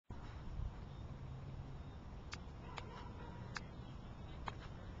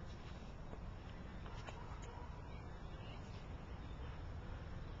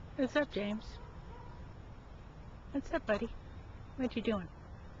What's up, James? What's up, buddy? What you doing?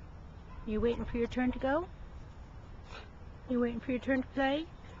 You waiting for your turn to go? You waiting for your turn to play?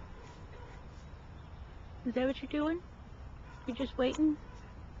 Is that what you're doing? You're just waiting?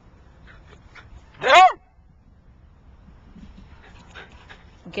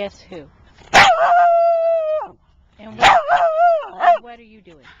 Guess who? And what are you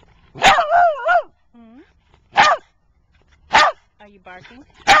doing? Hmm? Are you barking?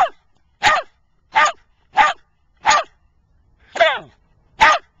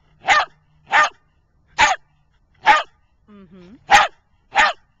 Mm-hmm.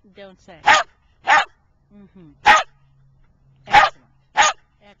 Don't say. Mm-hmm. Excellent.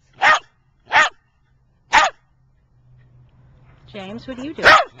 Excellent. James, what are you doing?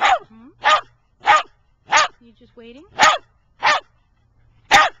 Hmm? You just waiting?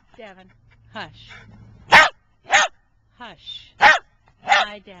 Devin, hush. Hush.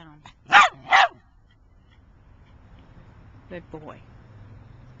 Lie down. Good boy.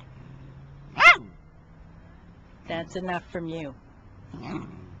 That's enough from you.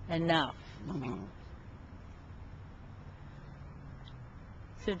 Enough.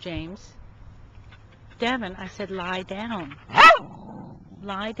 So, James, Devin, I said lie down.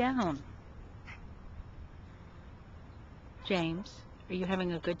 Lie down. James, are you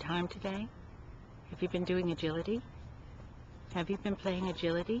having a good time today? Have you been doing agility? Have you been playing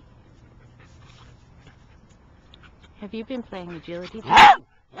agility? Have you been playing agility today?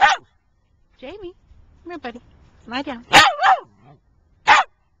 Jamie, come here, buddy. Lie down.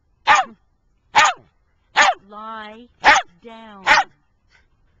 Lie down.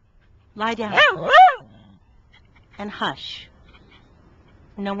 Lie down. And hush.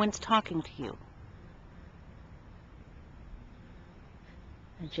 No one's talking to you.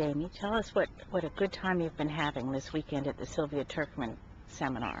 Jamie, tell us what a good time you've been having this weekend at the Sylvia Turkman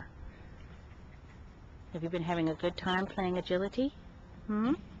seminar. Have you been having a good time playing agility?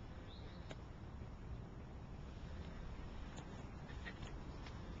 Hmm?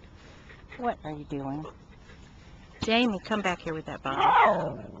 What are you doing? Jamie, come back here with that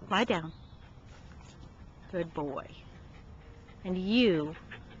bottle. Lie down. Good boy. And you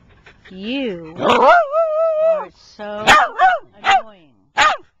are so annoying.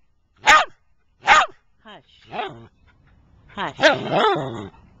 Hush. Hush.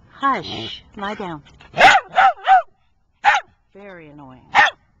 Hush. Lie down. Very annoying.